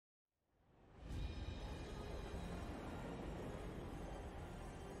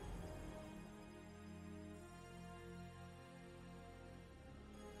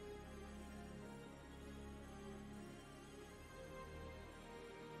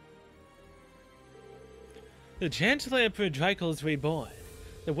The Chancellor Prodrykel is reborn.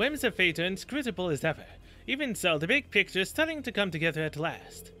 The whims of fate are inscrutable as ever. Even so, the big picture is starting to come together at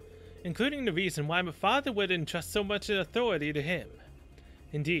last, including the reason why my father would entrust so much authority to him.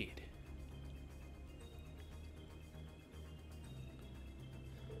 Indeed.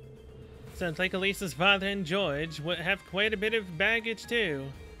 Sounds like Elisa's father and George would have quite a bit of baggage too.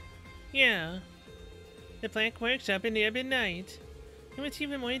 Yeah. The Black Workshop in the Ebon Night. It was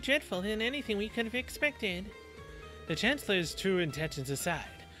even more dreadful than anything we could have expected. The Chancellor's true intentions aside,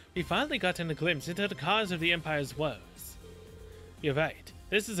 we finally gotten a glimpse into the cause of the Empire's woes. You're right,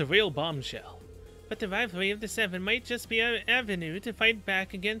 this is a real bombshell. But the rivalry of the Seven might just be our avenue to fight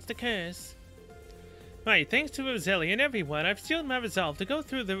back against the curse. Right, thanks to Roselli and everyone, I've sealed my resolve to go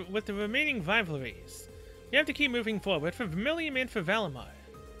through with the remaining rivalries. We have to keep moving forward for Vermilion and for Valimar.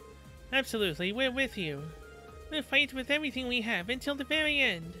 Absolutely, we're with you. We'll fight with everything we have until the very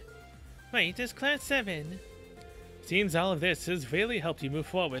end. Right, as Class 7. Seems all of this has really helped you move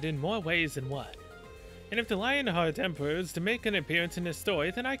forward in more ways than one. And if the Lionheart Emperor is to make an appearance in this story,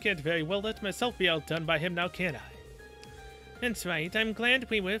 then I can't very well let myself be outdone by him now, can I? That's right, I'm glad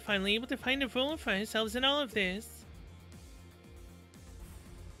we were finally able to find a role for ourselves in all of this.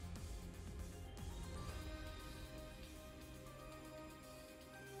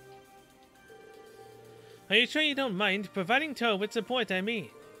 Are you sure you don't mind providing Toa with support, I mean?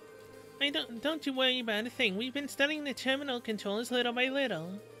 Don't you worry about a thing. We've been studying the terminal controls little by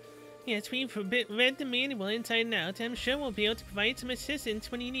little. Yes, we've read the manual inside and out, and I'm sure we'll be able to provide some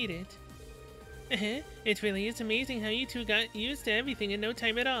assistance when you need it. It really is amazing how you two got used to everything in no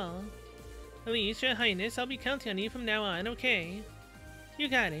time at all. Elise, Your Highness, I'll be counting on you from now on, okay? You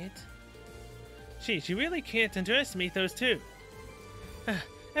got it. Sheesh, you really can't underestimate those two.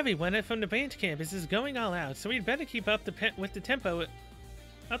 Everyone from the branch campus is going all out, so we'd better keep up the tempo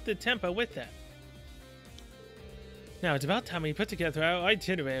with them. Now, it's about time we put together our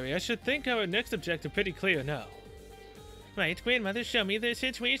itinerary. I should think our next objective pretty clear now. Right, Grandmother showed me the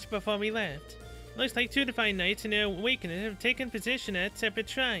situation before we left. Looks like two Divine Knights and their Awakener have taken position at separate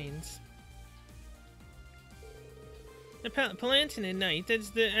shrines. The Palantin Knight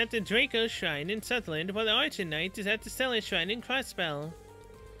is at the Draco Shrine in Sutherland, while the Archer Knight is at the Stellar Shrine in Crossspell.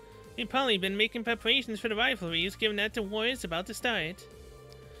 We've probably been making preparations for the rivalries, given that the war is about to start.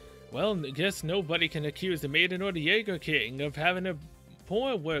 Well, I guess nobody can accuse the Maiden or the Jaeger King of having a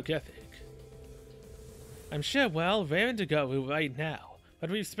poor work ethic. I'm sure we're all raring to go right now, but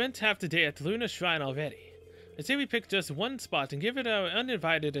we've spent half the day at the Lunar Shrine already. I say we pick just one spot and give it our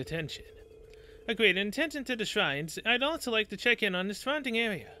undivided attention. Agreed, in attention to the shrines, I'd also like to check in on the surrounding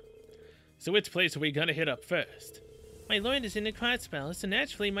area. So which place are we gonna hit up first? My lord is in the Crossspell, so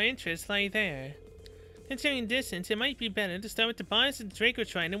naturally my interests lie there. Considering distance, it might be better to start with the boss at the Draco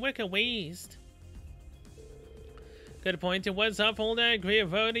Shrine and work our way east. Good point, it was off old I agree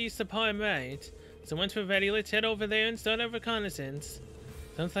of road east to Palm, right? So once we're ready, let's head over there and start our reconnaissance.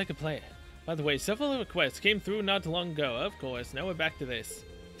 Sounds like a plan. By the way, several requests came through not long ago, of course. Now we're back to this.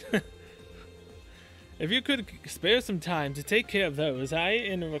 If you could spare some time to take care of those, I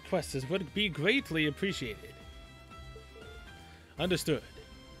and the requesters would be greatly appreciated. Understood.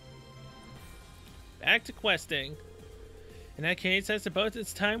 Back to questing. In that case, I suppose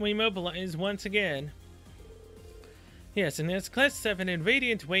it's time we mobilize once again. Yes, and there's Class 7 and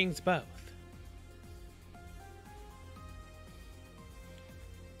Radiant Wings both.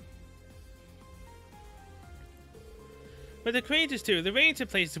 With the Courageous 2, the range of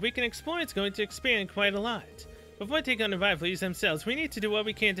places we can explore is going to expand quite a lot. Before taking on the rivalries themselves, we need to do what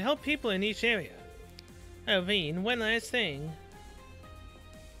we can to help people in each area. Oh, Veen, one last thing.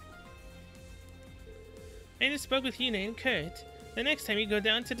 I just spoke with Yuna and Kurt. The next time you go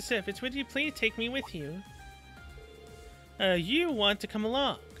down to the surface, would you please take me with you? You want to come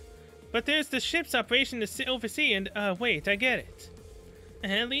along. But there's the ship's operation to oversee and, wait, I get it.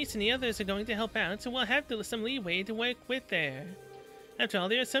 At least and the others are going to help out, so we'll have some leeway to work with there. After all,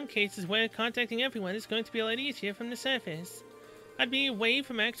 there are some cases where contacting everyone is going to be a lot easier from the surface. I'd be away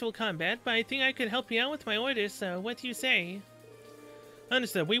from actual combat, but I think I could help you out with my orders, so what do you say?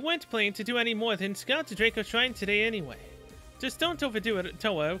 Understood. We weren't planning to do any more than scout the Draco Shrine today anyway. Just don't overdo it,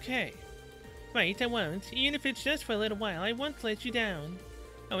 Toa, okay? Right, I won't. Even if it's just for a little while, I won't let you down.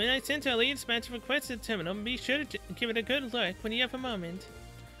 Oh, and I sent our latest batch of requests to the terminal. Be sure to give it a good look when you have a moment.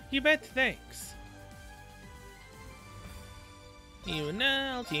 You bet, thanks.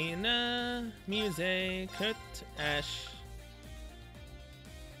 Yuna, Altina, Muse, Kurt, Ash.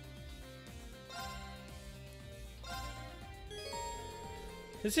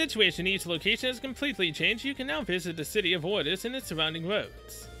 The situation in each location has completely changed. You can now visit the City of Orders and its surrounding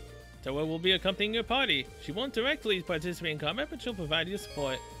roads. Toa will be accompanying your party. She won't directly participate in combat, but she'll provide you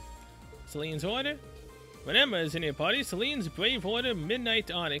support. Celine's order? When Emma is in your party, Celine's Brave Order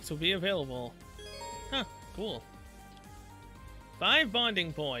Midnight Onyx will be available. Huh, cool. 5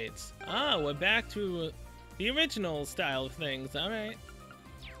 bonding points. Ah, we're back to the original style of things. Alright.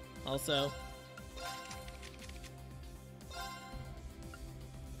 Also,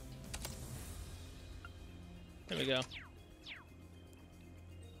 there we go.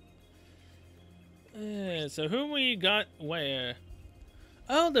 So who we got where?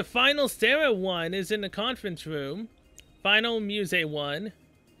 Oh, the final Sarah one is in the conference room. Final Muse one.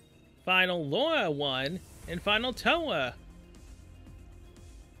 Final Laura one. And final Toa.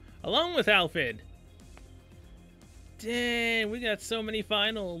 Along with Alfred. Dang, we got so many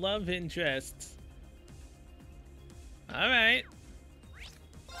final love interests. Alright.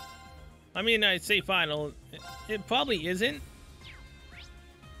 I mean, I say final. It probably isn't.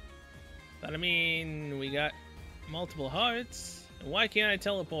 But I mean, we got multiple hearts. Why can't I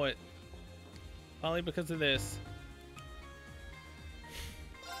teleport? Probably because of this.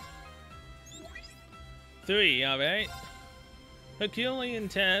 3, alright. Herculean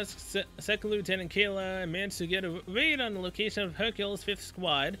tasks. Second Lieutenant Kayla managed to get a raid on the location of Hercule's 5th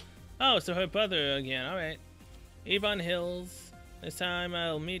squad. Oh, so her brother again, alright. Avon Hills. This time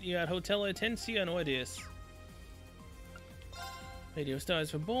I'll meet you at Hotel Hortensia on Ordeus. Radio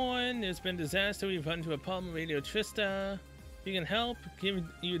Stars were born. There's been disaster. We've run into a problem. Radio Trista. If you can help, give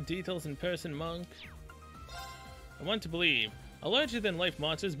you details in person, Monk. I want to believe. A larger-than-life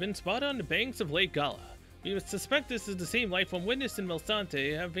monster has been spotted on the banks of Lake Gala. We would suspect this is the same life form witnessed in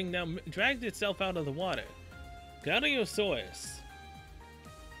Melsante, having now dragged itself out of the water. Gadiosaurus.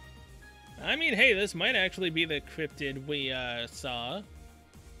 I mean, hey, this might actually be the cryptid we saw.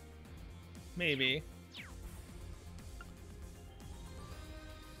 Maybe.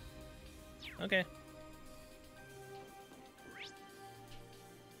 Okay.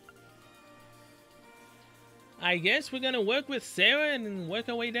 I guess we're gonna work with Sarah and work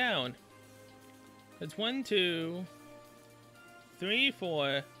our way down. It's 1, 2, 3,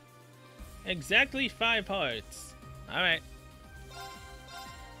 4. Exactly 5 hearts. Alright.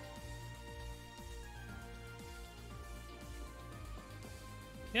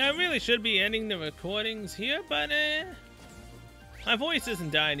 Yeah, I really should be ending the recordings here, but my voice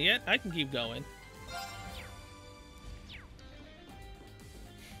isn't dying yet. I can keep going.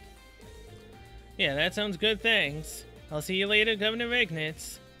 Yeah, that sounds good, thanks. I'll see you later, Governor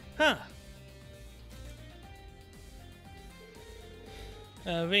Regnitz. Huh.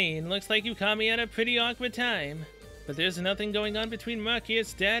 Rean, looks like you caught me at a pretty awkward time. But there's nothing going on between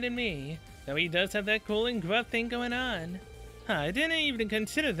Marcius, Dad, and me. Though he does have that cool and gruff thing going on. Huh, I didn't even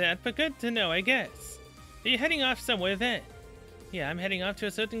consider that, but good to know, I guess. Are you heading off somewhere then? Yeah, I'm heading off to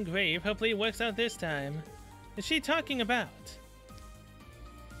a certain grave. Hopefully it works out this time. Is she talking about?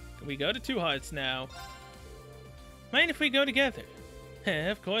 We go to 2 hearts now. Mind if we go together?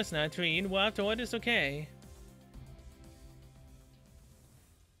 Of course not, Rean. We'll have to orders, okay?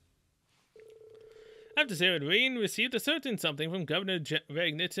 After Sarah and Rean received a certain something from Governor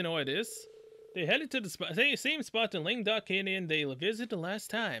Regnitz and Ordis, they headed to the same spot in Lingdok Canyon they visited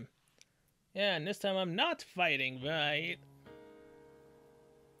last time. Yeah, and this time I'm not fighting, right?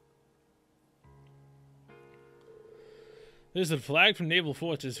 There's a flag from Naval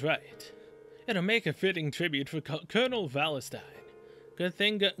Fortress, right? It'll make a fitting tribute for Colonel Valestein. Good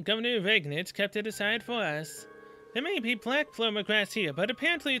thing Governor Regnitz kept it aside for us. There may be black flower grass here, but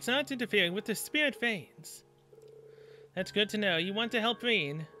apparently it's not interfering with the spirit veins. That's good to know. You want to help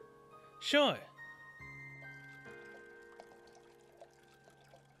Rean? Sure.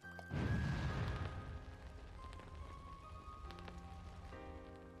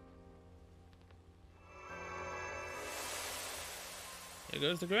 Here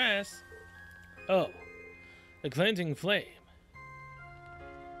goes the grass. Oh, a cleansing flame.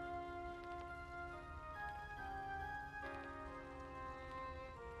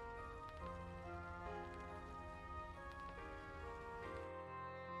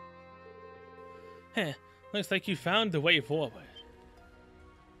 Heh, looks like you found the way forward.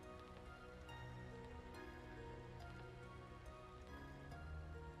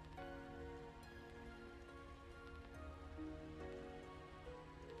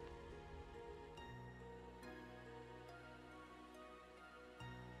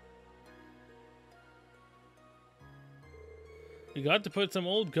 You got to put some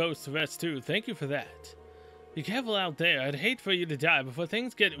old ghosts to rest too. Thank you for that. Be careful out there. I'd hate for you to die before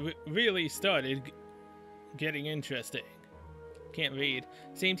things get really started getting interesting. Can't read.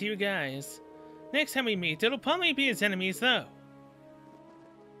 Same to you guys. Next time we meet, it'll probably be as enemies though.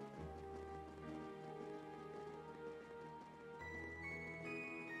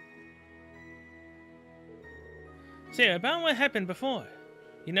 Sarah, about what happened before.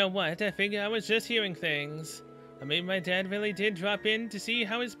 You know what? I figure I was just hearing things. Or maybe my dad really did drop in to see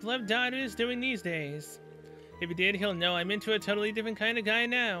how his beloved daughter is doing these days. If he did, he'll know I'm into a totally different kind of guy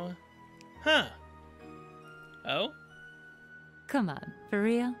now. Huh. Oh? Come on, for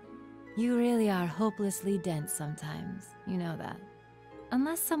real? You really are hopelessly dense sometimes. You know that.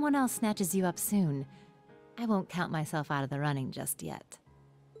 Unless someone else snatches you up soon, I won't count myself out of the running just yet.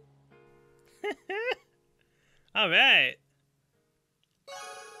 Alright.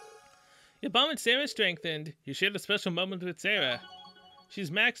 Your bond with Sarah strengthened. You shared a special moment with Sarah.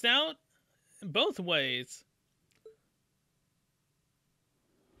 She's maxed out both ways.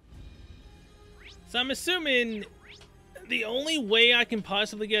 So I'm assuming the only way I can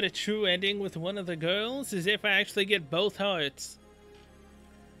possibly get a true ending with one of the girls is if I actually get both hearts.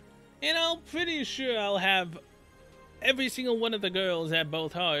 And I'm pretty sure I'll have every single one of the girls at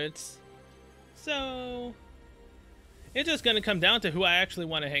both hearts. So it's just gonna come down to who I actually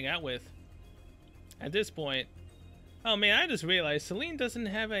want to hang out with at this point. Oh man, I just realized Celine doesn't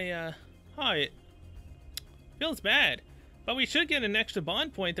have a heart. Feels bad. But we should get an extra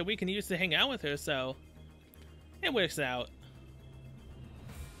bond point that we can use to hang out with her, so it works out.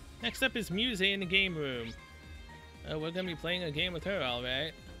 Next up is Muse in the game room. Oh, we're gonna be playing a game with her,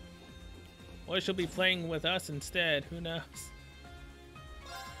 alright. Or she'll be playing with us instead, who knows?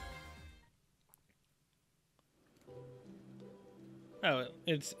 Oh,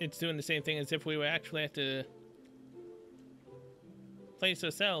 it's doing the same thing as if we were actually at the place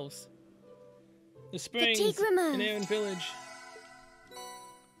ourselves. The springs in Aaron Village.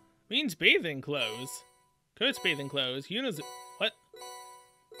 Means bathing clothes. Kurt's bathing clothes. Yuna's... What?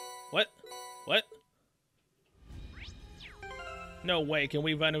 What? What? No way can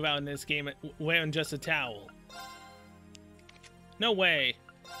we run around this game wearing just a towel. No way.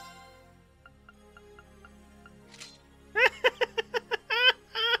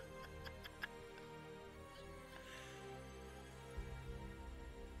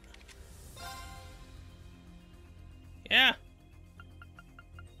 Yeah.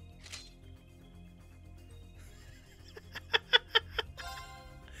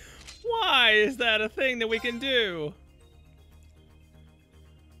 Why is that a thing that we can do?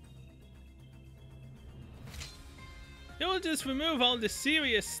 It will just remove all the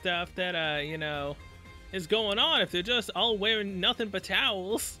serious stuff that, you know, is going on if they're just all wearing nothing but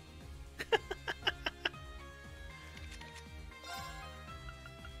towels.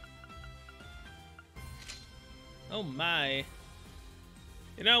 Oh my.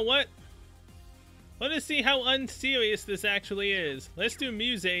 You know what? Let us see how unserious this actually is. Let's do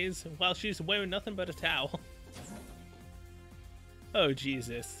Muses while she's wearing nothing but a towel. Oh,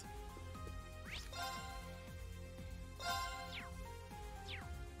 Jesus.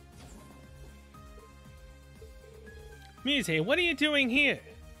 Muse, what are you doing here?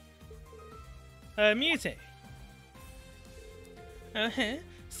 Muse. Uh-huh.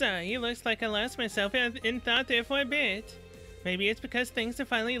 Sorry, looks like I lost myself in thought there for a bit. Maybe it's because things are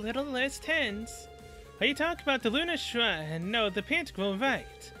finally a little less tense. Are you talking about the Lunar Shrine? No, the Pentacle,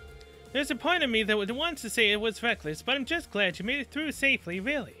 right. There's a part of me that would want to say it was reckless, but I'm just glad you made it through safely,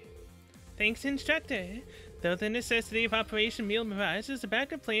 really. Thanks, Instructor. Though the necessity of Operation Meal Mirage as a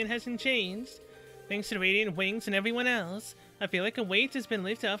backup plan hasn't changed, thanks to Radiant Wings and everyone else, I feel like a weight has been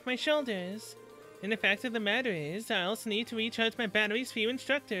lifted off my shoulders. And the fact of the matter is, I also need to recharge my batteries for you,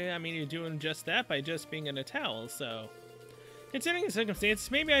 Instructor. I mean, you're doing just that by just being in a towel, so... Considering the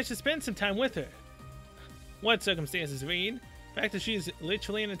circumstances, maybe I should spend some time with her. What circumstances, Reed? The fact that she's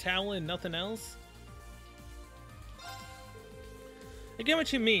literally in a towel and nothing else? I get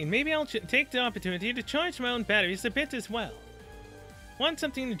what you mean. Maybe I'll take the opportunity to charge my own batteries a bit as well. Want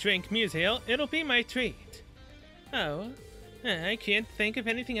something to drink, Muse? It'll be my treat. Oh... I can't think of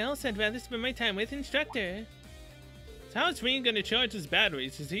anything else I'd rather spend my time with, Instructor. So how is Reed gonna charge his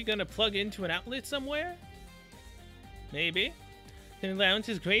batteries? Is he gonna plug into an outlet somewhere? Maybe. The lounge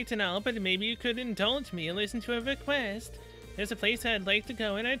is great and all, but maybe you could indulge me and listen to a request. There's a place I'd like to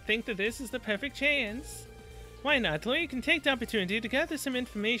go, and I think that this is the perfect chance. Why not? Lori can take the opportunity to gather some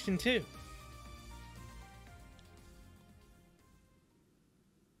information, too.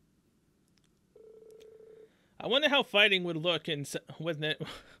 I wonder how fighting would look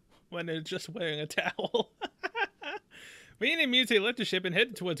when they're just wearing a towel. Reed and Muse left the ship and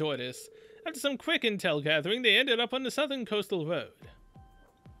headed towards Ordis. After some quick intel gathering, they ended up on the southern coastal road.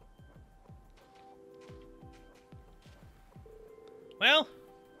 Well,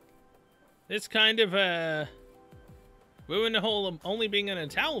 this kind of ruined the whole only being in a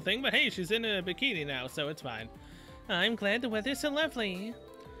towel thing, but hey, she's in a bikini now, so it's fine. I'm glad the weather's so lovely.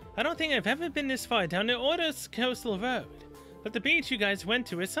 I don't think I've ever been this far down the Ordos Coastal Road, but the beach you guys went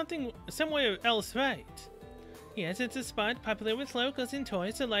to is somewhere else, right? Yes, it's a spot popular with locals and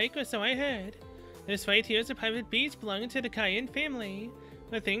tourists alike, or so I heard. This right here is a private beach belonging to the Cayenne family.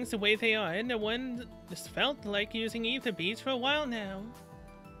 With things the way they are, no one has felt like using either beach for a while now.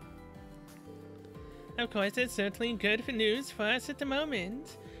 Of course, that's certainly good for news for us at the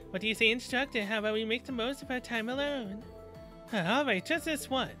moment. What do you say, instructor? How about we make the most of our time alone? Alright, just this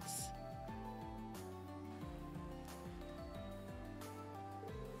once.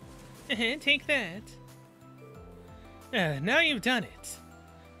 Take that. Now you've done it.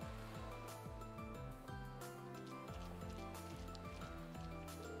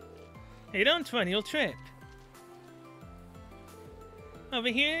 Hey, don't run, you'll trip. Over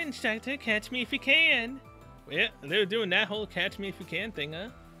here, instructor, catch me if you can. Yeah, they're doing that whole catch me if you can thing, huh?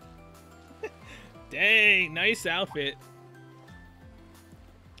 Dang, nice outfit.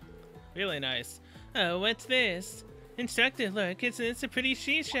 Really nice. Oh, what's this? Instructor, look, it's a pretty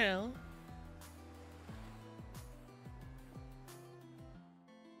seashell.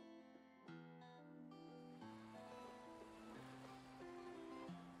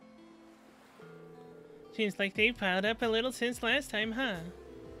 Seems like they piled up a little since last time, huh?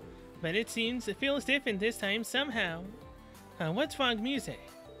 But it feels different this time somehow. What's wrong, music?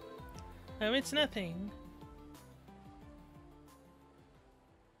 Oh, it's nothing.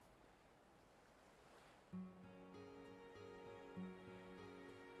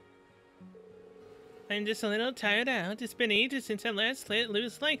 I'm just a little tired out. It's been ages since I last let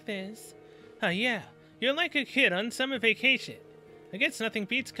loose like this. Oh yeah, you're like a kid on summer vacation. I guess nothing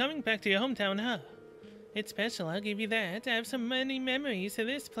beats coming back to your hometown, huh? It's special, I'll give you that. I have so many memories of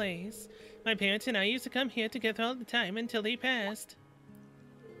this place. My parents and I used to come here together all the time until they passed.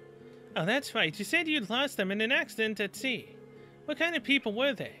 Oh, that's right. You said you'd lost them in an accident at sea. What kind of people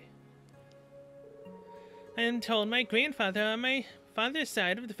were they? I am told my grandfather on my father's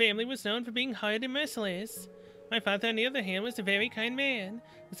side of the family was known for being hard and merciless. My father, on the other hand, was a very kind man.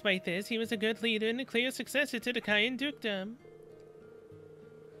 Despite this, he was a good leader and a clear successor to the Cayenne Dukedom.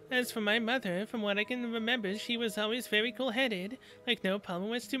 As for my mother, from what I can remember, she was always very cool-headed, like no problem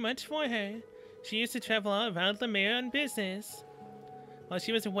was too much for her. She used to travel all around La Mer on business. While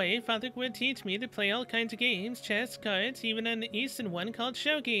she was away, Father would teach me to play all kinds of games, chess, cards, even an Eastern one called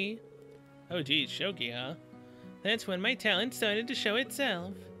shogi. Oh geez, shogi, huh? That's when my talent started to show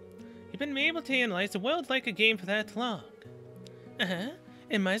itself. You've been able to analyze the world like a game for that long.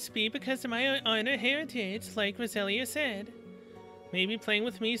 It must be because of my honor heritage, like Roselia said. Maybe playing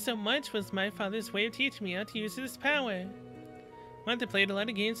with me so much was my father's way of teaching me how to use this power. Mother played a lot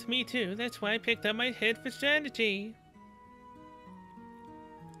of games with me too, that's why I picked up my head for strategy.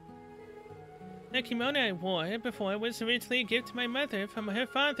 The kimono I wore before was originally a gift to my mother from her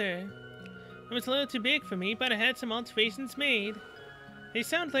father. It was a little too big for me, but I had some alterations made. They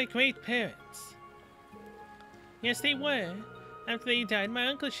sound like great parents. Yes, they were. After they died, my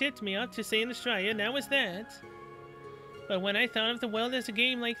uncle shipped me off to stay in Australia, and that was that. But when I thought of the world as a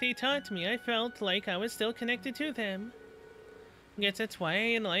game like they taught me, I felt like I was still connected to them. I guess that's why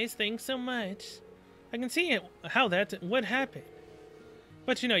I analyze things so much. I can see how that would happen.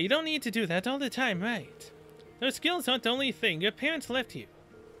 But you know, you don't need to do that all the time, right? Those skills aren't the only thing your parents left you.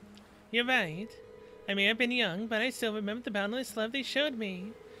 You're right. I may have been young, but I still remember the boundless love they showed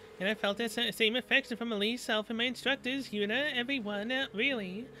me. And I felt that same affection from Elise, Self, and my instructors, Yuna, everyone,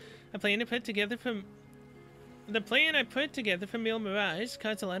 really. The plan I put together for Mille Mirage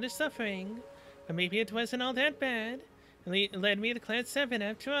caused a lot of suffering. But maybe it wasn't all that bad. It led me to Class 7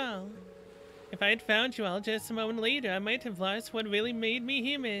 after all. If I had found you all just a moment later, I might have lost what really made me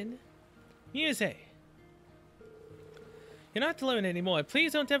human. Muse. You're not alone anymore.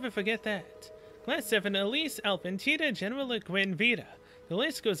 Please don't ever forget that. Class 7, Elise, Alpin, Tita, General Gwen, Vita. The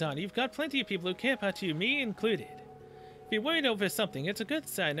list goes on. You've got plenty of people who care about you, me included. If you're worried over something, it's a good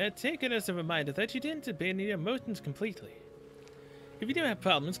sign. I'd take it as a reminder that you didn't abandon your emotions completely. If you do have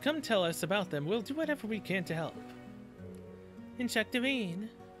problems, come tell us about them. We'll do whatever we can to help. Instructor Rean.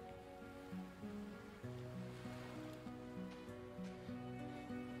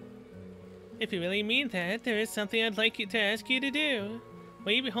 If you really mean that, there is something I'd like to ask you to do.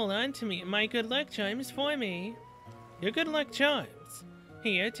 Will you hold on to me, my good luck charms for me? Your good luck charms.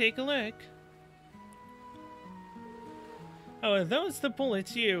 Here, take a look. Oh, are those the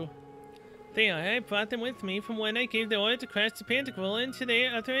bullets you... They are. I brought them with me from when I gave the order to crash the Pantagruel into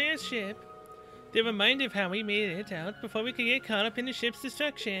their other airship. They're a reminder of how we made it out before we could get caught up in the ship's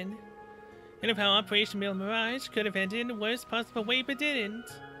destruction. And of how Operation Mille Mirage could have ended in the worst possible way but didn't.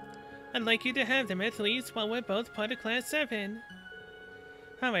 I'd like you to have them at least while we're both part of Class 7.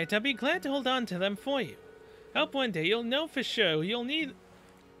 Alright, I'll be glad to hold on to them for you. I hope one day you'll know for sure you'll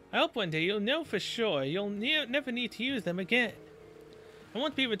never need to use them again. I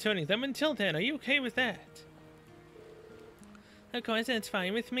won't be returning them until then. Are you okay with that? Of course, that's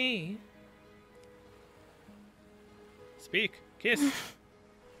fine with me. Speak. Kiss.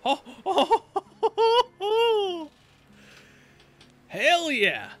 Oh, oh, oh, oh, oh. Hell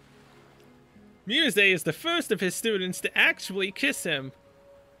yeah! Muse is the first of his students to actually kiss him.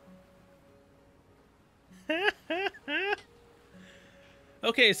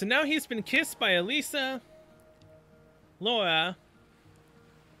 Okay, so now he's been kissed by Elisa, Laura,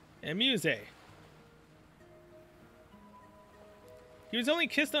 and Muse. He was only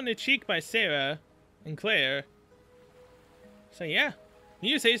kissed on the cheek by Sarah and Claire. So yeah,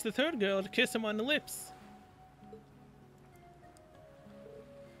 Muse is the third girl to kiss him on the lips.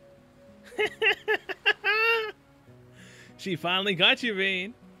 She finally got you,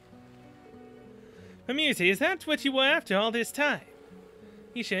 Rain. But Muse, is that what you were after all this time?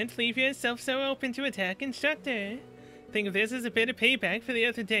 You shouldn't leave yourself so open to attack Instructor. Think of this as a bit of payback for the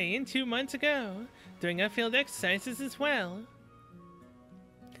other day and 2 months ago, during our field exercises as well.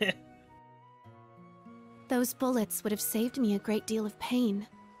 Those bullets would have saved me a great deal of pain.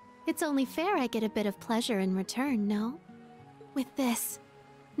 It's only fair I get a bit of pleasure in return, no? With this,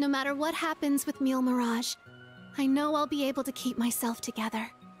 no matter what happens with Mule Mirage, I know I'll be able to keep myself together.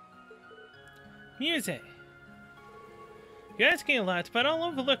 Muse. You're asking a lot, but I'll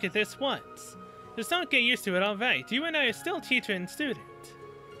overlook it this once. Just don't get used to it, alright? You and I are still teacher and student.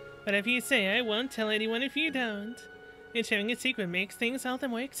 Whatever you say, I won't tell anyone if you don't. And sharing a secret makes things all the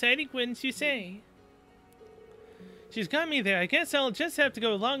more exciting, wouldn't you say? She's got me there. I guess I'll just have to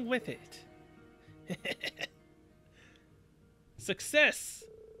go along with it. Success!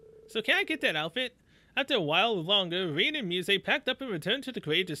 So can I get that outfit? After a while longer, Rain and Muse packed up and returned to the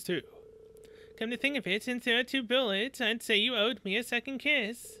Courageous 2. Come to think of it, since there are 2 bullets, I'd say you owed me a second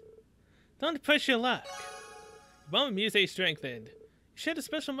kiss. Don't push your luck. The bond with Muse strengthened. You shared a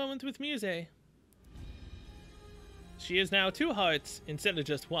special moment with Muse. She is now 2 hearts instead of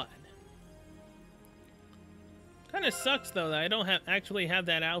just 1. Kinda sucks though that I don't actually have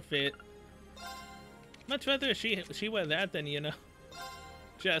that outfit. Much rather she wear that than, you know,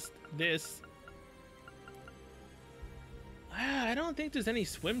 just this. I don't think there's any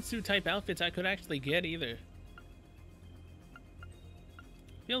swimsuit type outfits I could actually get either.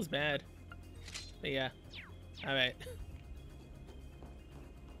 Feels bad. But yeah. Alright.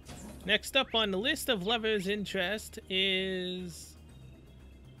 Next up on the list of lovers' interest is...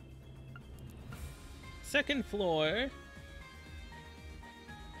 second floor.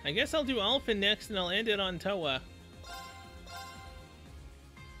 I guess I'll do Alpha next and I'll end it on Toa.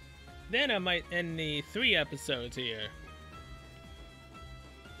 Then I might end the 3 episodes here.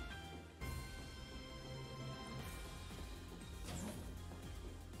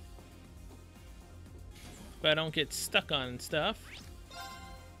 But I don't get stuck on stuff.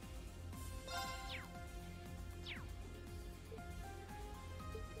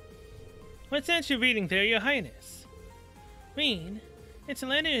 What's that you're reading there, Your Highness? Read. It's a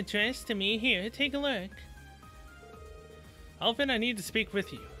letter addressed to me. Here, take a look. Alvin, I need to speak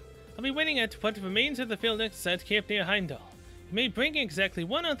with you. I'll be waiting at what remains of the field exercise camp near Heimdall. You may bring exactly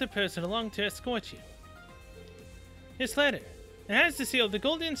 1 other person along to escort you. This letter. It has the seal of the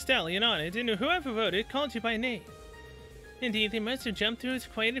Golden Stallion on it, and whoever wrote it called you by name. Indeed, they must have jumped through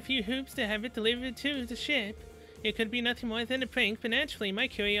quite a few hoops to have it delivered to the ship. It could be nothing more than a prank, but naturally my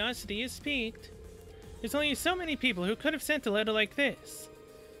curiosity is piqued. There's only so many people who could have sent a letter like this.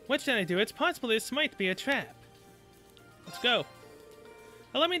 What should I do? It's possible this might be a trap. Let's go.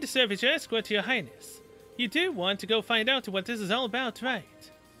 Allow me to serve as your escort to Your Highness. You do want to go find out what this is all about,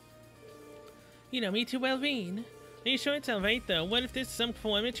 right? You know me too well, Reen. Are you sure it's alright though? What if this is some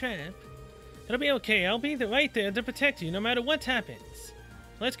form of trap? It'll be okay. I'll be right there to protect you no matter what happens.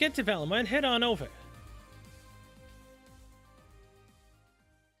 Let's get to Velma and head on over.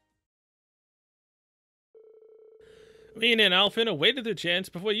 Reen and Alphen awaited their chance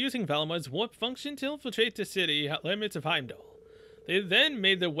before using Velma's warp function to infiltrate the city limits of Heimdall. They then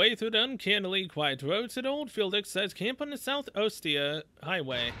made their way through the uncannily quiet roads to the old field exercise camp on the South Ostia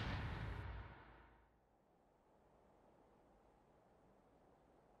Highway.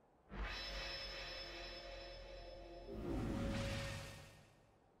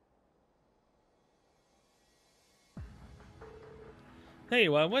 Hey,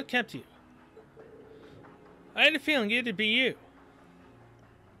 what kept you? I had a feeling it'd be you.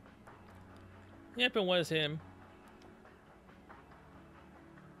 Yep, it was him.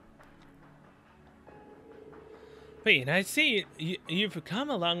 Wait, I see you've come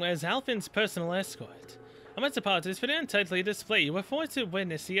along as Alphen's personal escort. I must apologize for the unsightly display you were forced to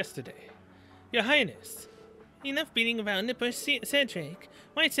witness yesterday. Your Highness. Enough beating around the bush, Cedric.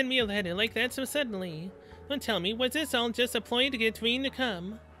 Why send me a letter like that so suddenly? Don't tell me, was this all just a ploy to get Rean to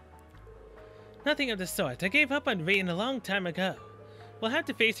come? Nothing of the sort. I gave up on Rean a long time ago. We'll have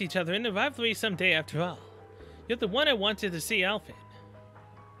to face each other in the rivalry someday after all. You're the one I wanted to see, Alphen.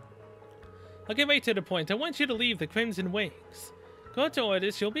 I'll get right to the point. I want you to leave the Crimson Wings. Go to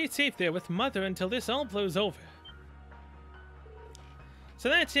orders. You'll be safe there with Mother until this all blows over. So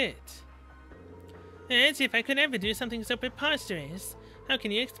that's it. As if I could ever do something so preposterous. How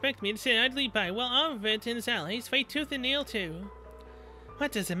can you expect me to sit idly by while Olivet and his allies fight tooth and nail too?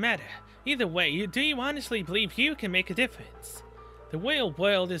 What does it matter? Either way, do you honestly believe you can make a difference? The real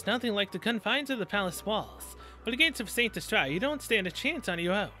world is nothing like the confines of the palace walls. With the gates of Saint Destra, you don't stand a chance on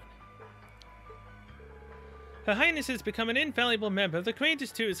your own. Her Highness has become an invaluable member of the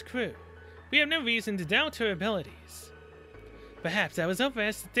Courageous Two's crew. We have no reason to doubt her abilities. Perhaps I was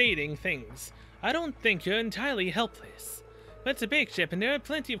overestimating things. I don't think you're entirely helpless. But it's a big ship and there are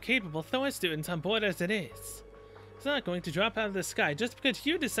plenty of capable Thor students on board as it is. It's not going to drop out of the sky just because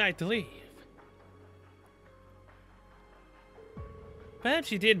you decide to leave.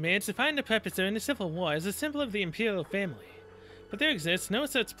 Perhaps you did manage to find a purpose during the Civil War as a symbol of the Imperial family. But there exists no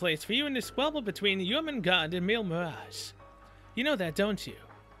such place for you in the squabble between Jormungand and Mille Mirage. You know that, don't you?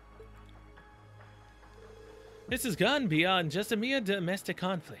 This has gone beyond just a mere domestic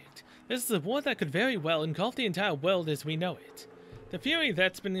conflict. This is a war that could very well engulf the entire world as we know it. The fury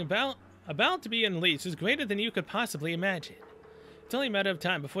that's been about to be unleashed is greater than you could possibly imagine. It's only a matter of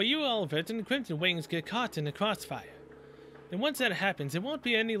time before you, Olivet, and the Crimson Wings get caught in the crossfire. And once that happens, there won't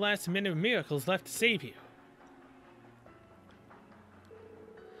be any last-minute miracles left to save you.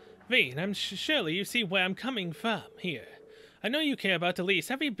 Rean, I'm surely you see where I'm coming from here. I know you care about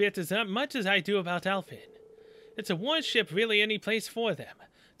Elise every bit as much as I do about Alphen. It's a warship really any place for them.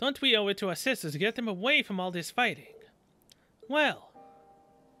 Don't we owe it to our sisters to get them away from all this fighting? Well.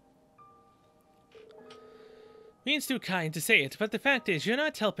 Rean's too kind to say it, but the fact is you're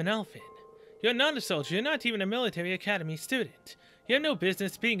not helping Alphen. You're not a soldier, you're not even a military academy student. You have no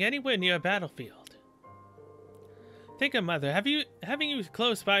business being anywhere near a battlefield. Think of Mother. Having you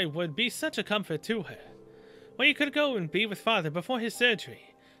close by would be such a comfort to her. Well, you could go and be with Father before his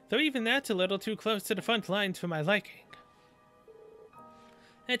surgery, though even that's a little too close to the front lines for my liking.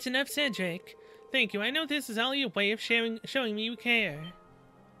 That's enough, Cedric. Thank you. I know this is all your way of showing me you care.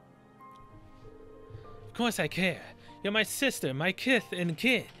 Of course I care. You're my sister, my kith and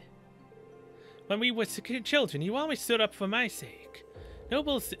kid. When we were children, you always stood up for my sake.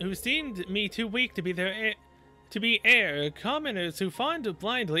 Nobles who seemed me too weak to be heir, commoners who fawned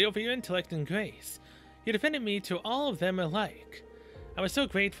blindly over your intellect and grace. You defended me to all of them alike. I was so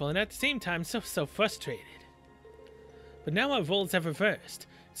grateful and at the same time so frustrated. But now our roles have reversed.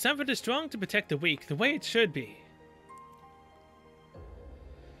 It's time for the strong to protect the weak, the way it should be.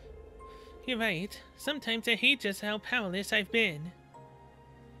 You're right. Sometimes I hate just how powerless I've been.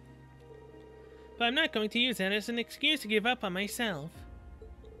 But I'm not going to use that as an excuse to give up on myself.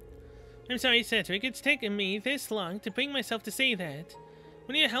 I'm sorry, Cedric, it's taken me this long to bring myself to say that.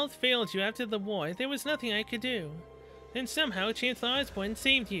 When your health failed you after the war, there was nothing I could do. Then somehow Chancellor Osborne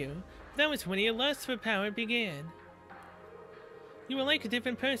saved you. That was when your lust for power began. You were like a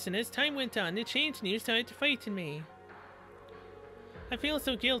different person. As time went on, it changed and you started to frighten me. I feel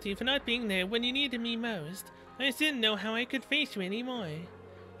so guilty for not being there when you needed me most. I just didn't know how I could face you anymore.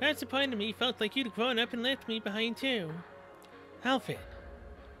 Perhaps a part of me felt like you'd grown up and left me behind too. Alphen.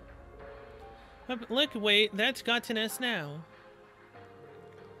 But look away, that's gotten us now.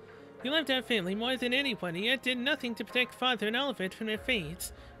 You loved our family more than anyone, and yet did nothing to protect Father and Olivet from their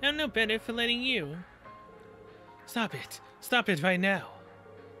fates. I'm no better for letting you. Stop it. Stop it right now.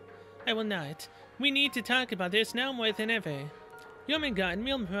 I will not. We need to talk about this now more than ever. Jormungand and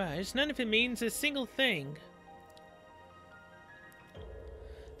Mille Mirage, none of it means a single thing.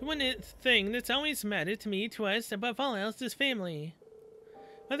 The one thing that's always mattered to me, to us, above all else, is family.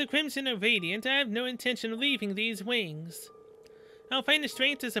 Whether Crimson or Radiant, I have no intention of leaving these wings. I'll find the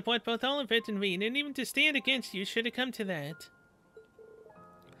strength to support both Olivet and Rean, and even to stand against you should it come to that.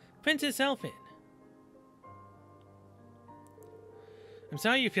 Princess Alphen. I'm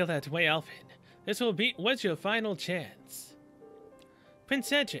sorry you feel that way, Alphen. This was your final chance. Prince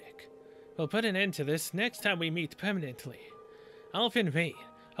Cedric. We'll put an end to this next time we meet permanently. Alphen Rean,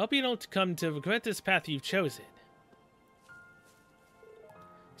 hope you don't come to regret this path you've chosen.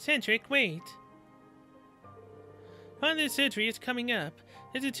 Cedric, wait. Father's surgery is coming up.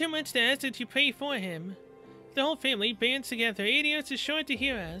 Is it too much to ask that you pray for him? The whole family bands together. Adios is sure to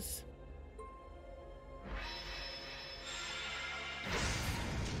hear us.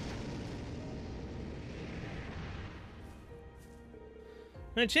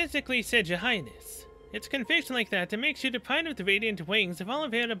 Majestically said, Your Highness. It's conviction like that that makes you the pride of the radiant wings of all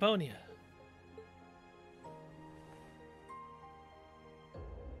of Erebonia.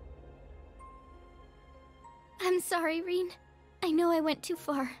 I'm sorry, Rean. I know I went too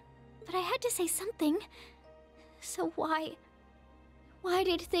far, but I had to say something. So why? Why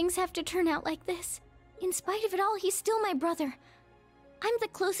did things have to turn out like this? In spite of it all, he's still my brother. I'm the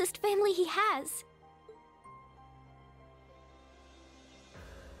closest family he has.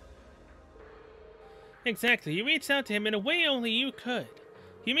 Exactly, you reached out to him in a way only you could.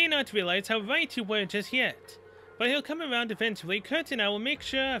 You may not realize how right you were just yet, but he'll come around eventually. Kurt and I will make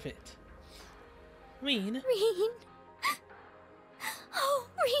sure of it. Rean? Rean? Oh,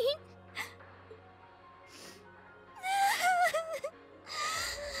 Rean!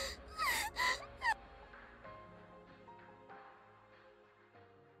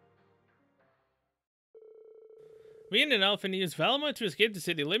 Rean and Alphen used Valimar to escape the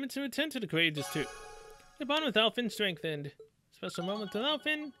city limits and return to the Courageous too. The bond with Alphen strengthened. Special moment with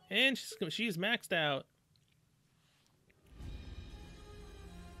Alphen, and she's maxed out.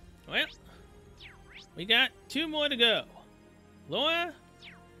 Well, we got 2 more to go. Laura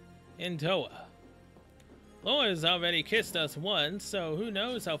and Toa. Laura's already kissed us once, so who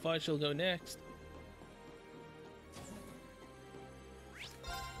knows how far she'll go next.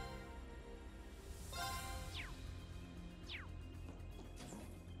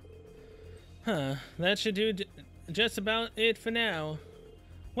 Huh, that should do just about it for now.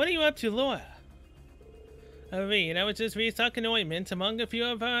 What are you up to, Laura? Rean, I was just restocking ointment among a few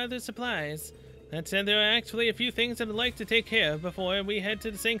of our other supplies. That said, there are actually a few things I'd like to take care of before we head to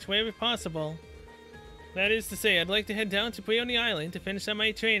the sanctuary if possible. That is to say, I'd like to head down to Briony Island to finish up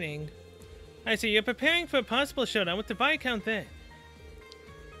my training. I see, you're preparing for a possible showdown with the Viscount then.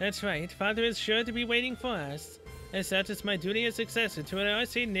 That's right, Father is sure to be waiting for us. As such, it's my duty as successor to an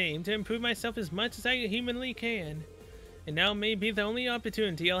Arcane name to improve myself as much as I humanly can. And now may be the only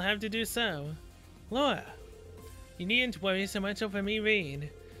opportunity I'll have to do so. Laura, you needn't worry so much over me, Rean.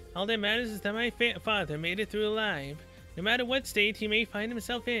 All that matters is that my father made it through alive, no matter what state he may find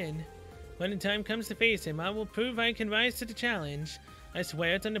himself in. When the time comes to face him, I will prove I can rise to the challenge. I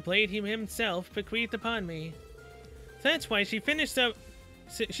swear it on the blade he himself bequeathed upon me. So that's why she's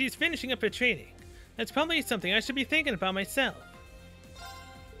finishing up her training. That's probably something I should be thinking about myself.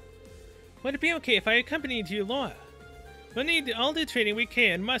 Would it be okay if I accompanied you, Laura? We'll need all the training we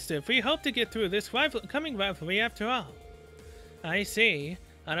can muster if we hope to get through this coming rivalry after all. I see.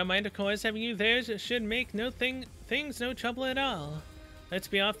 I don't mind, of course, having you there should make things no trouble at all. Let's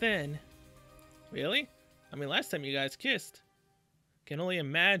be off then. Really? I mean, last time you guys kissed. Can only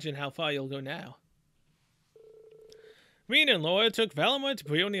imagine how far you'll go now. Rean and Laura took Valimar to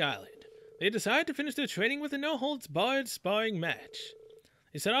Briony Island. They decided to finish their training with a no-holds-barred sparring match.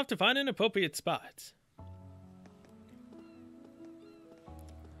 They set off to find an appropriate spot.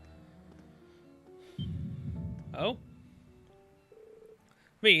 Oh?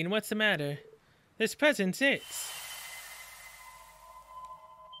 Rean, what's the matter? This present sits.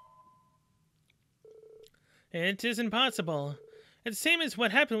 It isn't possible. It's the same as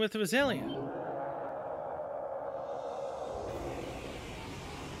what happened with Roselia.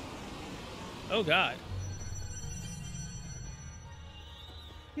 Oh god.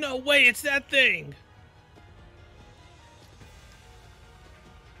 No way, it's that thing!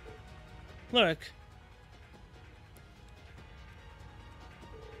 Look.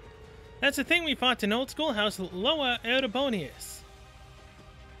 That's the thing we fought in Old Schoolhouse Loa Erebonius.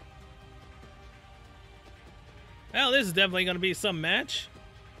 Well, this is definitely going to be some match.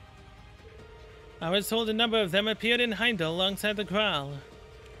 I was told a number of them appeared in Heimdall alongside the Graal.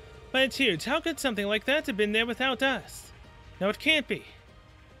 But it's huge. How could something like that have been there without us? No, it can't be.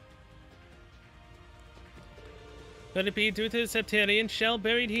 Could it be due to the Septarian shell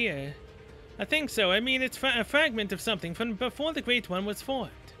buried here? I think so. I mean, it's a fragment of something from before the Great One was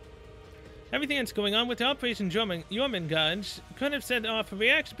formed. Everything that's going on with Operation Jormungand could have set off a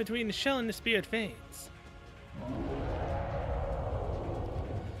reaction between the shell and the spirit veins.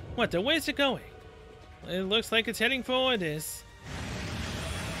 What the? Where's it going? It looks like it's heading for Ordis.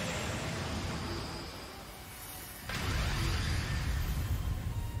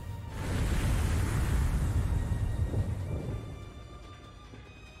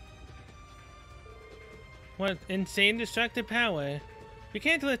 What insane destructive power. We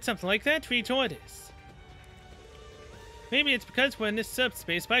can't let something like that reach Ordis. Maybe it's because we're in this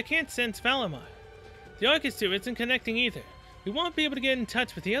subspace, but I can't sense Valimar. The orchestra isn't connecting either. We won't be able to get in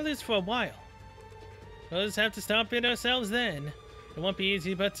touch with the others for a while. We'll just have to stop it ourselves then. It won't be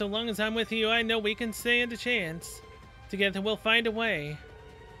easy, but so long as I'm with you, I know we can stand a chance. Together we'll find a way.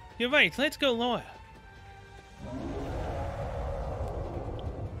 You're right, let's go, Laura.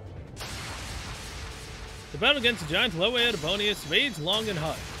 The battle against the giant Loa Erebonius raged long and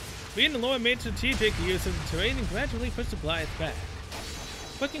hard. Reed and Laura made strategic use of the terrain and gradually pushed the Goliath back.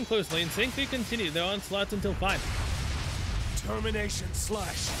 Working closely in sync, they continued their onslaught until finally. Termination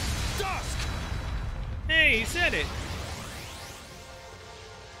slash dusk! Hey, he said it!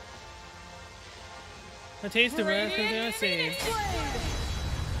 A taste of wrath of their saved.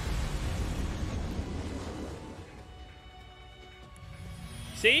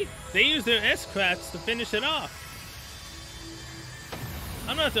 See? They used their S-crafts to finish it off.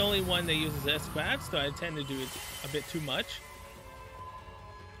 I'm not the only one that uses S-crafts, though I tend to do it a bit too much.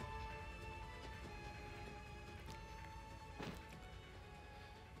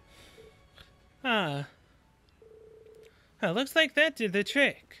 Ah. Oh, looks like that did the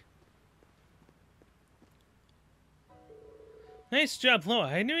trick. Nice job, Laura.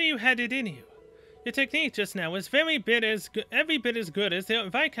 I knew you had it in you. Your technique just now was every bit as good as the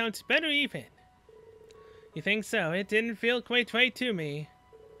Viscount's, better even. You think so? It didn't feel quite right to me.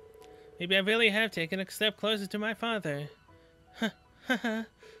 Maybe I really have taken a step closer to my father.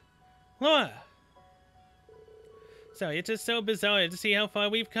 Laura! So, it's just so bizarre to see how far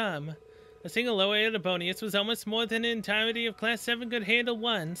we've come. A single Loa Erebonius was almost more than the entirety of Class 7 could handle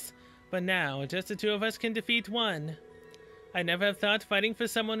once, but now, just the two of us can defeat one. I never have thought fighting for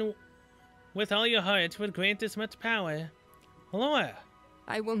someone with all your heart would grant as much power. Laura!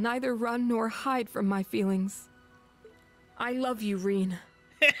 I will neither run nor hide from my feelings. I love you, Rean.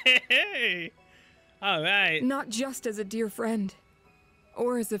 Hey! Alright. Not just as a dear friend,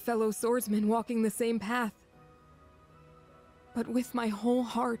 or as a fellow swordsman walking the same path, but with my whole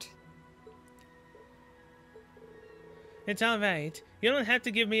heart. It's alright. You don't have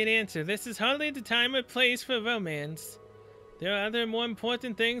to give me an answer. This is hardly the time or place for romance. There are other more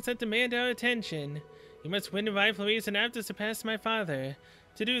important things that demand our attention. You must win the rivalries and have to surpass my father.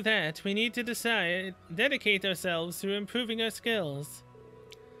 To do that, we need to dedicate ourselves to improving our skills.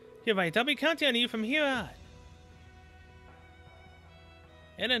 You're right, I'll be counting on you from here on.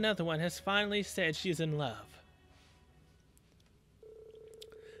 And another one has finally said she's in love.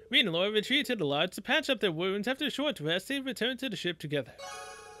 Reed and Laura retreated to the lodge to patch up their wounds. After a short rest, they returned to the ship together.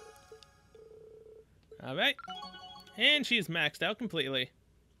 Alright. And she's maxed out completely.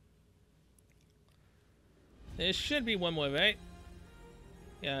 There should be one more, right?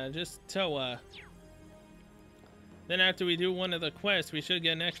 Yeah, just Toa. Then after we do one of the quests, we should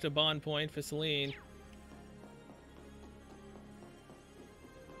get an extra bond point for Celine.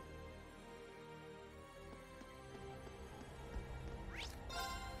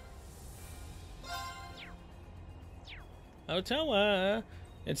 Oh, Toa!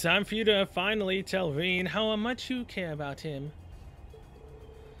 It's time for you to finally tell Rean how much you care about him.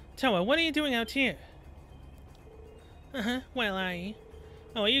 Toa, what are you doing out here? Well,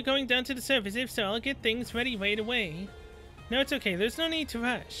 Oh, are you going down to the surface? If so, I'll get things ready right away. No, it's okay. There's no need to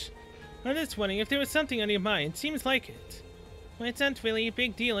rush. I'm just wondering if there was something on your mind. Seems like it. Well, it's not really a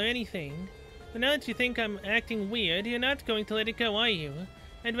big deal or anything. But now that you think I'm acting weird, you're not going to let it go, are you?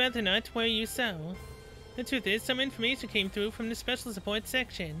 I'd rather not, were you so? The truth is, some information came through from the Special Support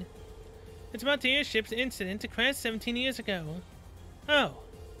section. It's about the airship's incident to crash 17 years ago. Oh.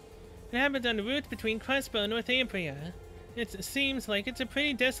 It happened on the route between Crossbow and Northumbria. It seems like it's a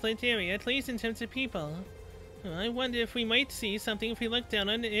pretty desolate area, at least in terms of people. I wonder if we might see something if we look down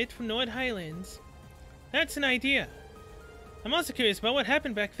on it from Nord Highlands. That's an idea. I'm also curious about what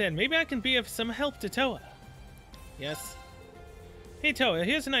happened back then. Maybe I can be of some help to Toa. Yes. Hey Toa,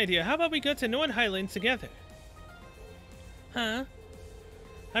 here's an idea. How about we go to Nord Highlands together? Huh?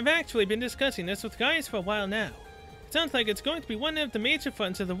 I've actually been discussing this with guys for a while now. It sounds like it's going to be one of the major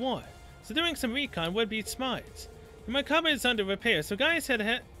fronts of the war, so doing some recon would be smart. And my cupboard is under repair, so guys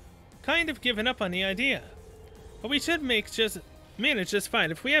had kind of given up on the idea. But we should manage just fine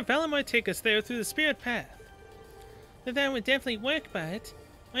if we have Valimar take us there through the Spirit Path. That would definitely work, but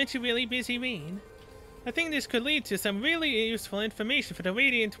aren't you really busy, Rean? I think this could lead to some really useful information for the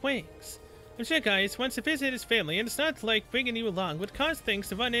Radiant Wings. I'm sure guys wants to visit his family, and it's not like bringing you along would cause things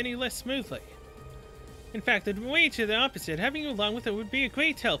to run any less smoothly. In fact, I'd wager the opposite. Having you along with it would be a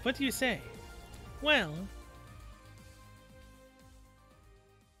great help. What do you say? Well...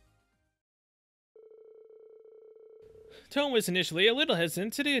 Tom was initially a little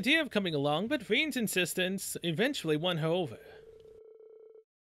hesitant to the idea of coming along, but Rean's insistence eventually won her over.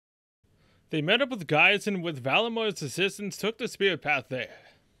 They met up with Gaius and with Valamar's assistance took the spirit path there.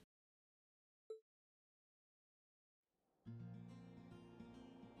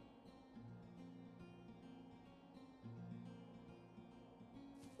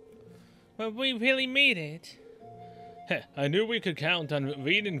 Well, we really made it. Heh, I knew we could count on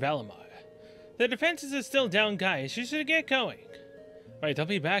Reed and Valamar. The defenses are still down, guys. You should get going. Right, I'll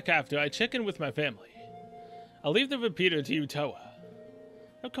be back after I check in with my family. I'll leave the repeater to you, Toa.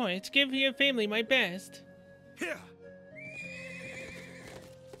 Of course, give your family my best. Here.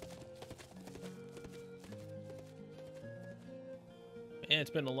 Yeah,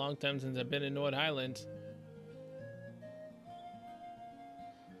 it's been a long time since I've been in Nord Highlands.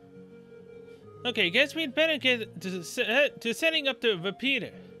 Okay, guess we'd better get to setting up the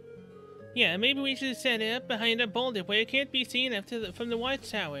repeater. Yeah, maybe we should set it up behind a boulder where it can't be seen from the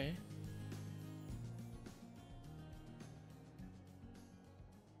watchtower.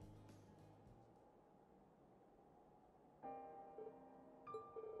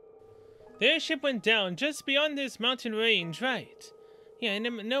 The airship went down just beyond this mountain range, right? Yeah,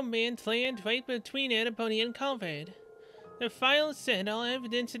 no man's land right between Annapurna and Calvard. The file said all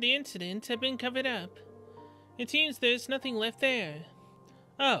evidence of the incident had been covered up. It seems there's nothing left there.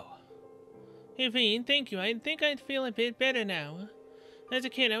 Oh. Hey, Veen, thank you. I think I'd feel a bit better now. As a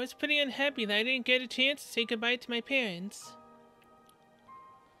kid, I was pretty unhappy that I didn't get a chance to say goodbye to my parents.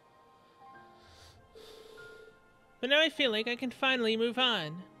 But now I feel like I can finally move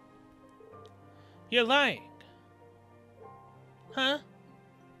on. You're lying. Huh?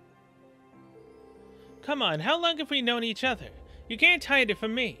 Come on, how long have we known each other? You can't hide it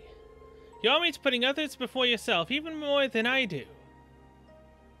from me. You're always putting others before yourself, even more than I do.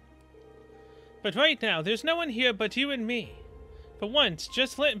 But right now, there's no one here but you and me. For once,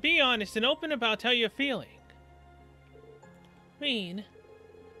 just be honest and open about how you're feeling. Mean.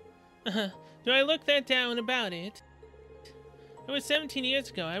 Do I look that down about it? It was 17 years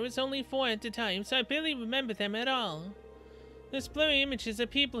ago. I was only 4 at the time, so I barely remember them at all. Those blurry images of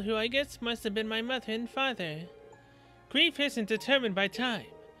people who I guess must have been my mother and father. Grief isn't determined by time.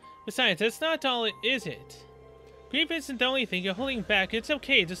 Besides, that's not all it is it. Grief isn't the only thing you're holding back. It's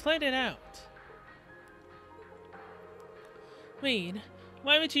okay, just let it out. Reed,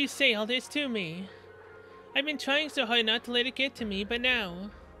 why would you say all this to me? I've been trying so hard not to let it get to me, but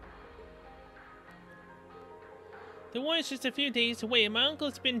now... The war is just a few days away and my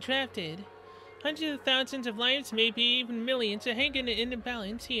uncle's been drafted. Hundreds of thousands of lives, maybe even millions, are hanging in the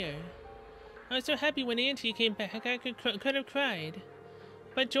balance here. I was so happy when Auntie came back I could have cried.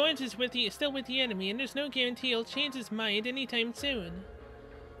 But George is still with the enemy, and there's no guarantee he'll change his mind anytime soon.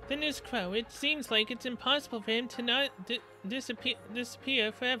 Then there's Crow. It seems like it's impossible for him to not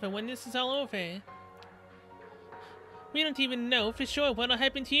disappear forever when this is all over. We don't even know for sure what'll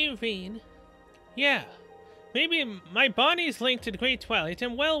happen to you, Veen. Yeah. Maybe my body's linked to the Great Twilight,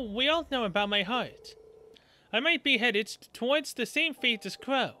 and well, we all know about my heart. I might be headed towards the same fate as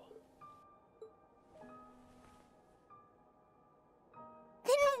Crow.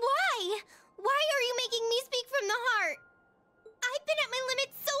 Then why? Why are you making me speak from the heart? I've been at my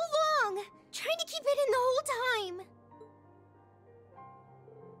limit so long, trying to keep it in the whole time.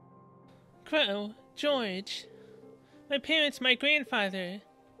 Crow, George, my parents, my grandfather.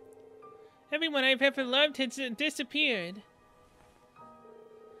 Everyone I've ever loved has disappeared.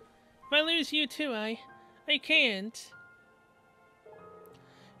 If I lose you too, I can't.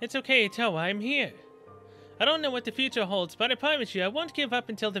 It's okay, Toa, I'm here. I don't know what the future holds, but I promise you I won't give up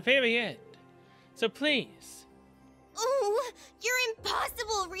until the very end. So please. Ooh, you're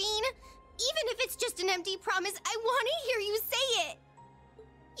impossible, Reen. Even if it's just an empty promise, I want to hear you say it.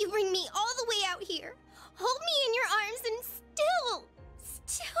 You bring me all the way out here, hold me in your arms, and still...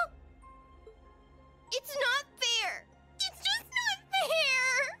 It's not fair. It's just not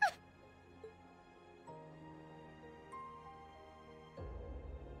fair.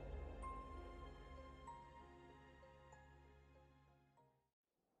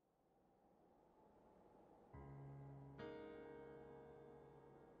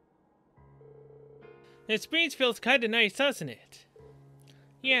 This breeze feels kinda nice, doesn't it?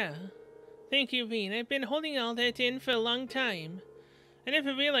 Yeah. Thank you, Veen. I've been holding all that in for a long time. I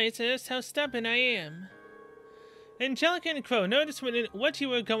never realized just how stubborn I am. Angelica and Crow noticed what you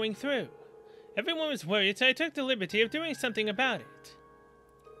were going through. Everyone was worried, so I took the liberty of doing something about it.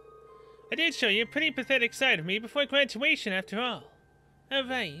 I did show you a pretty pathetic side of me before graduation, after all.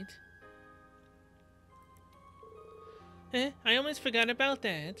 Alright. I almost forgot about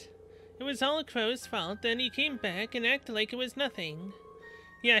that. It was all Crow's fault, then he came back and acted like it was nothing.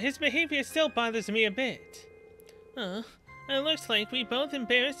 Yeah, his behavior still bothers me a bit. It looks like we both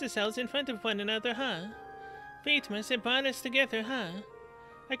embarrassed ourselves in front of one another, huh? Fate must have brought us together, huh?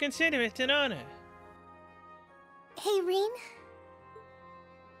 I consider it an honor. Hey, Rean.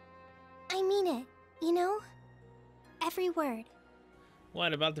 I mean it, you know? Every word.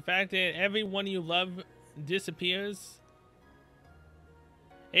 What about the fact that everyone you love disappears?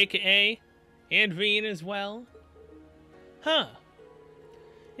 AKA, and Rean as well? Huh.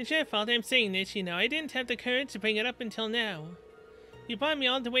 It's your fault I'm saying this, you know. I didn't have the courage to bring it up until now. You brought me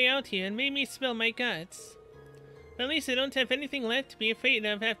all the way out here and made me spill my guts. But at least I don't have anything left to be afraid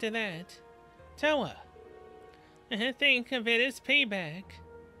of after that. Towa. Think of it as payback.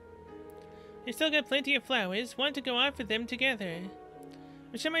 I still got plenty of flowers. Want to go out with them together.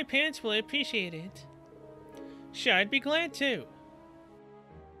 I'm sure my parents will appreciate it. Sure, I'd be glad to.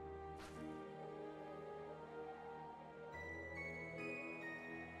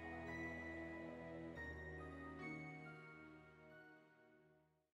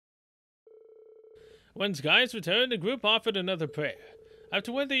 When Skies returned, the group offered another prayer.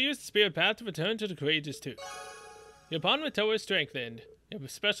 Afterward, they used the spirit path to return to the Courageous 2. Your bond with Towa strengthened. You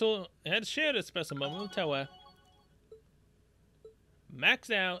had shared a special moment with Towa.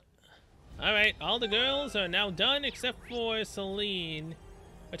 Maxed out. Alright, all the girls are now done except for Celine,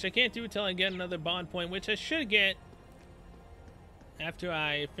 which I can't do until I get another bond point, which I should get after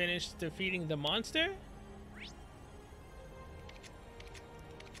I finish defeating the monster.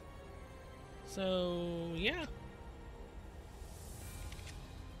 So, yeah.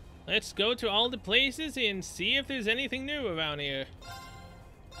 Let's go to all the places and see if there's anything new around here.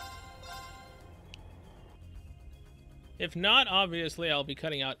 If not, obviously I'll be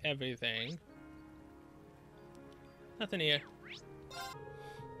cutting out everything. Nothing here.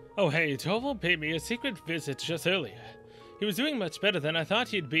 Oh hey, Toval paid me a secret visit just earlier. He was doing much better than I thought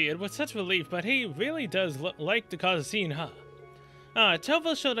he'd be. It was such relief, but he really does like to cause a scene, huh?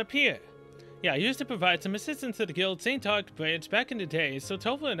 Toval showed up here. Yeah, I used to provide some assistance to the guild St. Dark branch back in the day, so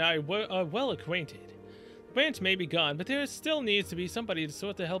Toval and I are well acquainted. The branch may be gone, but there still needs to be somebody to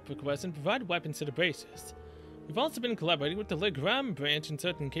sort the help requests and provide weapons to the bracers. We've also been collaborating with the Legram branch in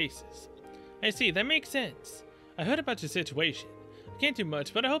certain cases. I see, that makes sense. I heard about your situation. I can't do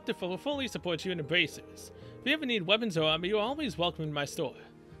much, but I hope to fully support you in the bracers. If you ever need weapons or armor, you're always welcome in my store.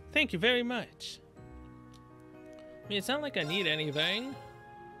 Thank you very much. I mean, it's not like I need anything.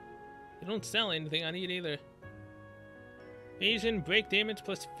 They don't sell anything I need either. Asian break damage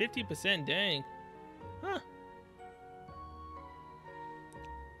plus 50%, dang. Huh.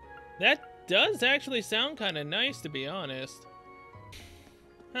 That does actually sound kind of nice, to be honest.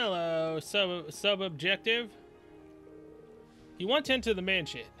 Hello, sub-objective. You want to enter the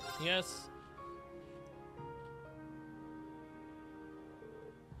mansion, yes?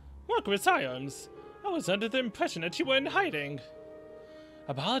 Marquis Irons, I was under the impression that you were in hiding.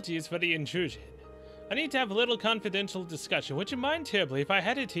 Apologies for the intrusion. I need to have a little confidential discussion. Would you mind terribly if I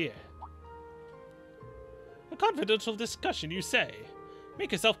had it here? A confidential discussion, you say?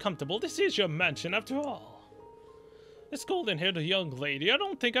 Make yourself comfortable. This is your mansion, after all. This golden-haired young lady, I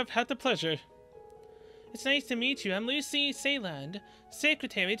don't think I've had the pleasure. It's nice to meet you. I'm Lucy Sayland,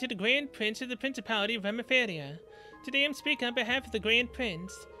 secretary to the Grand Prince of the Principality of Hemiferia. Today I'm speaking on behalf of the Grand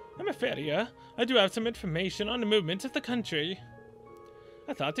Prince. Hemiferia? I do have some information on the movements of the country.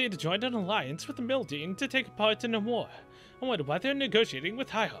 I thought they had joined an alliance with the Mildine to take part in the war. I wonder why they're negotiating with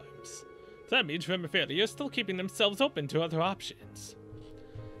High Arms. That means Hemiferia is still keeping themselves open to other options.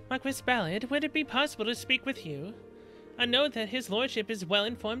 Marquis Ballard, would it be possible to speak with you? I know that his lordship is well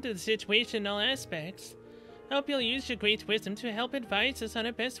informed of the situation in all aspects. I hope you'll use your great wisdom to help advise us on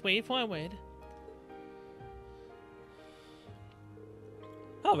our best way forward.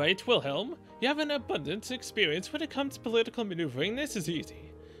 Alright, Wilhelm. You have an abundance of experience when it comes to political maneuvering. This is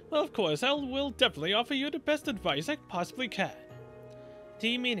easy. Well, of course, I will definitely offer you the best advice I possibly can. Do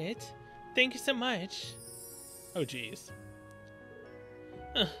you mean it? Thank you so much. Oh, jeez.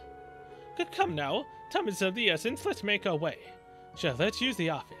 Come now. Time is of the essence. Let's make our way. Sure, let's use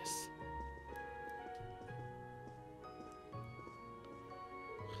the office.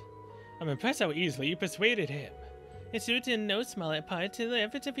 I'm impressed how easily you persuaded him. It's due in no small part to the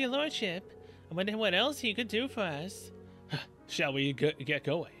efforts of your lordship. I wonder what else he could do for us. Shall we get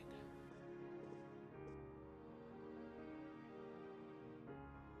going?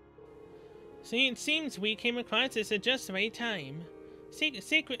 See, it seems we came across this at just the right time.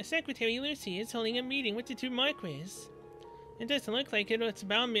 Secretary Lucy is holding a meeting with the two Marquis. It doesn't look like it's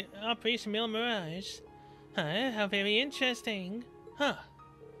about Operation Mille Mirage. Huh, how very interesting. Huh.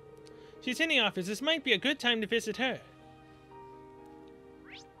 She's in the office. This might be a good time to visit her.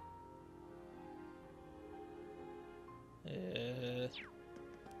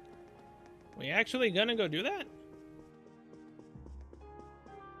 We actually gonna go do that?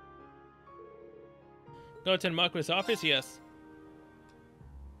 Go to the Marquis' office? Yes.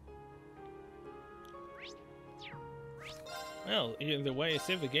 Well, either way,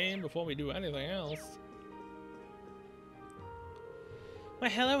 save the game before we do anything else. Why,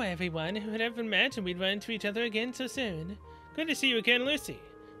 hello everyone. Who would ever imagine we'd run into each other again so soon? Good to see you again, Lucy.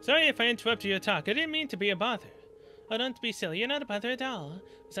 Sorry if I interrupted your talk. I didn't mean to be a bother. Oh, don't be silly. You're not a bother at all.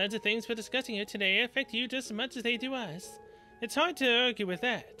 Besides, the things we're discussing here today affect you just as much as they do us. It's hard to argue with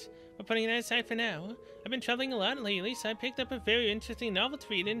that. But putting that aside for now, I've been traveling a lot lately, so I picked up a very interesting novel to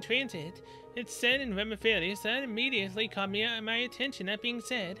read in transit. It's set in Remiphilius, so that immediately caught my attention. That being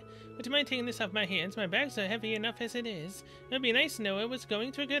said, would you mind taking this off my hands? My bags are heavy enough as it is. It would be nice to know I was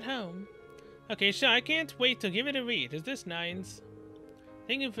going to a good home. Okay, sure, I can't wait to give it a read. Is this 9s?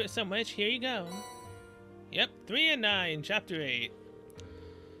 Thank you so much. Here you go. Yep, 3 and 9, Chapter 8.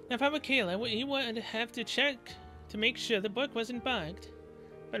 Now, if I were Kayla, you would have to check to make sure the book wasn't bugged.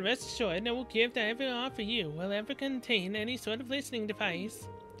 But rest assured, no gift I ever offer you will ever contain any sort of listening device.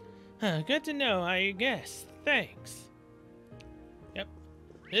 Good to know, I guess. Thanks. Yep.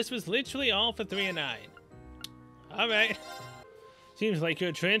 This was literally all for 3 and 9. Alright. Seems like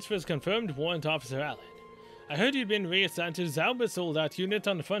your transfer is confirmed, Warrant Officer Allen. I heard you'd been reassigned to Zauber's soldat unit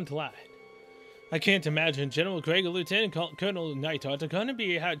on the front line. I can't imagine General Gregg or Lieutenant Colonel Neidhart are gonna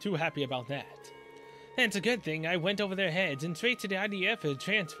be too happy about that. That's a good thing. I went over their heads and straight to the IDF for the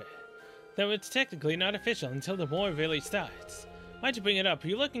transfer. Though it's technically not official until the war really starts. Why'd you bring it up? Are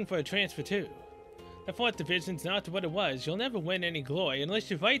you looking for a transfer too? The 4th Division's not what it was. You'll never win any glory unless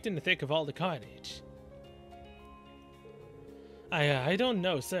you're right in the thick of all the carnage. I don't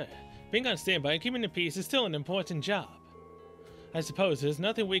know, sir. Being on standby and keeping the peace is still an important job. I suppose there's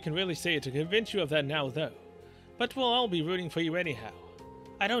nothing we can really say to convince you of that now, though. But we'll all be rooting for you anyhow.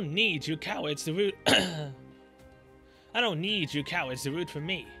 I don't need you cowards to root... I don't need you cowards to root for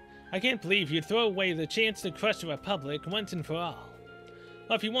me. I can't believe you'd throw away the chance to crush the Republic once and for all.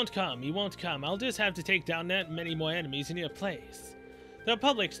 Well, if you won't come, you won't come. I'll just have to take down that many more enemies in your place. The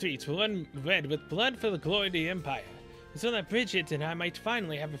Republic streets will run red with blood for the glory of the Empire, so that Bridget and I might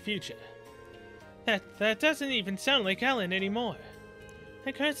finally have a future. That doesn't even sound like Alan anymore.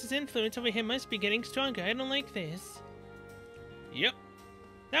 That curse's influence over him must be getting stronger. I don't like this. Yep.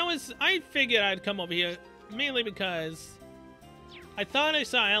 I figured I'd come over here mainly because I thought I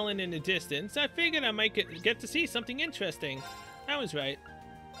saw Alan in the distance. I figured I might get to see something interesting. I was right.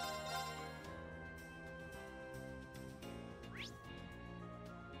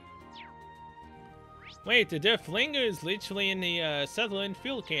 Wait, the Derflinger is literally in the Sutherland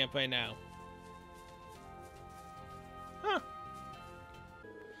field camp right now. Huh.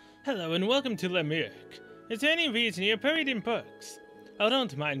 Hello and welcome to Lemurik. Is there any reason you're buried in books? Oh,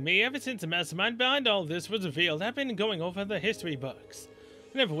 don't mind me. Ever since the mastermind behind all this was revealed, I've been going over the history books.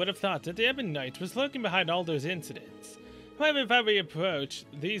 I never would have thought that the Ebon Knight was lurking behind all those incidents. However, if I reapproach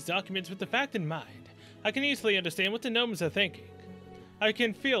these documents with the fact in mind, I can easily understand what the gnomes are thinking. I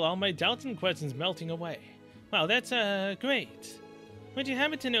can feel all my doubts and questions melting away. Wow, that's, great. Would you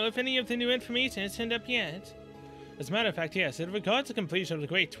happen to know if any of the new information has turned up yet? As a matter of fact, yes, in regards to completion of the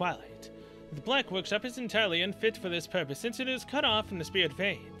Great Twilight. The Black Workshop is entirely unfit for this purpose since it is cut off from the Spirit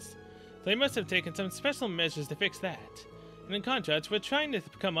Veins. They must have taken some special measures to fix that. And in contrast, we're trying to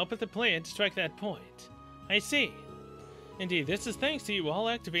come up with a plan to strike that point. I see. Indeed, this is thanks to you all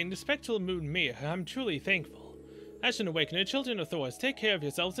activating the Spectral Moon Mir. I'm truly thankful. Ashen Awakener, Children of Thors, take care of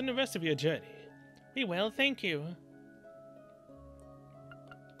yourselves and the rest of your journey. Be well, thank you.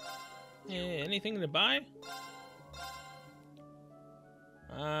 Anything to buy?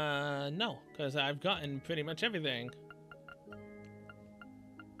 No, because I've gotten pretty much everything.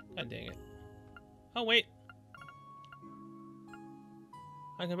 God dang it. Oh, wait.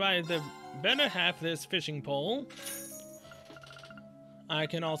 I can buy the better half of this fishing pole. I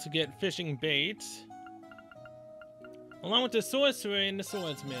can also get fishing bait. Along with the sorcerer and the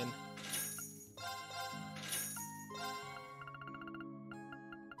swordsman.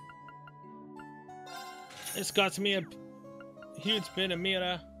 This cost me a huge bit of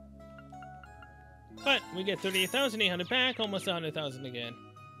mira. But we get 38,800 back, almost 100,000 again.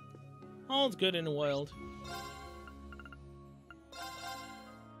 All's good in the world.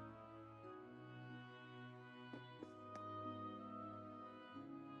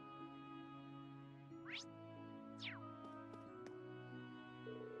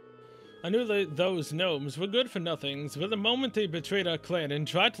 I knew that those gnomes were good for nothings, but the moment they betrayed our clan and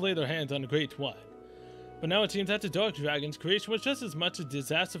tried to lay their hands on the Great One. But now it seems that the Dark Dragon's creation was just as much a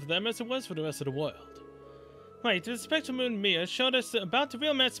disaster for them as it was for the rest of the world. Right, the Spectral Moon Mir showed us about the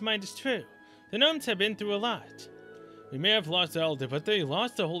real mastermind is true. The gnomes have been through a lot. We may have lost the Elder, but they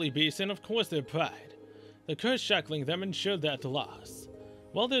lost the Holy Beast and of course their pride. The curse shackling them ensured that loss.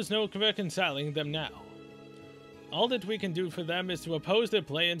 Well, there's no reconciling them now. All that we can do for them is to oppose their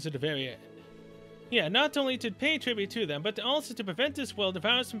plans to the very end. Yeah, not only to pay tribute to them, but also to prevent this world of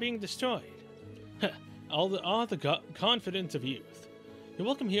ours from being destroyed. all the confidence of youth. You're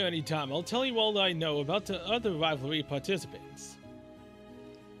welcome here anytime. I'll tell you all I know about the other rivalry participants.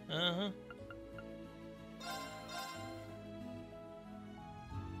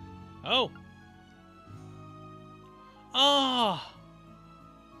 Oh. Ah!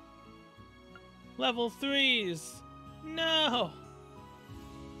 Level 3s! No!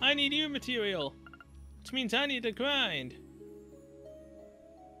 I need new material! Which means I need to grind.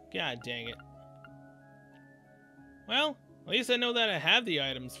 God dang it. Well, at least I know that I have the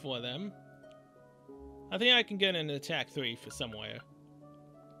items for them. I think I can get an attack 3 for somewhere.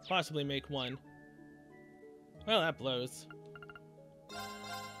 Possibly make one. Well, that blows.